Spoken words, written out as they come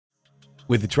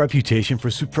With its reputation for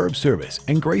superb service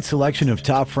and great selection of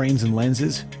top frames and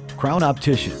lenses, Crown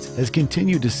Opticians has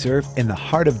continued to serve in the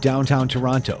heart of downtown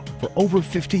Toronto for over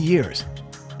 50 years.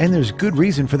 And there's good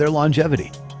reason for their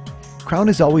longevity. Crown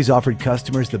has always offered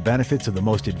customers the benefits of the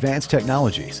most advanced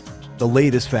technologies, the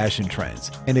latest fashion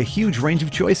trends, and a huge range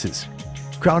of choices.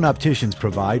 Crown Opticians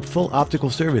provide full optical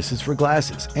services for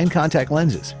glasses and contact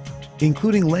lenses,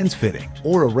 including lens fitting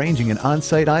or arranging an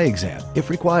on-site eye exam if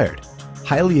required.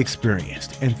 Highly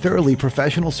experienced and thoroughly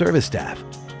professional service staff,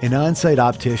 an on-site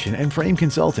optician and frame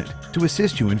consultant to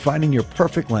assist you in finding your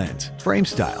perfect lens, frame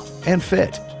style, and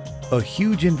fit. A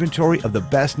huge inventory of the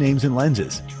best names in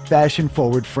lenses,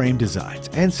 fashion-forward frame designs,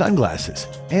 and sunglasses.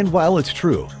 And while it's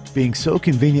true, being so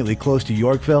conveniently close to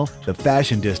Yorkville, the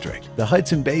Fashion District, the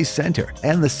Hudson Bay Center,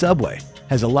 and the subway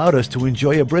has allowed us to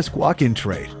enjoy a brisk walk-in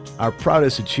trade. Our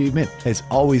proudest achievement has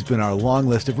always been our long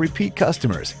list of repeat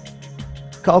customers.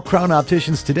 Call Crown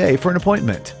Opticians today for an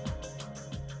appointment.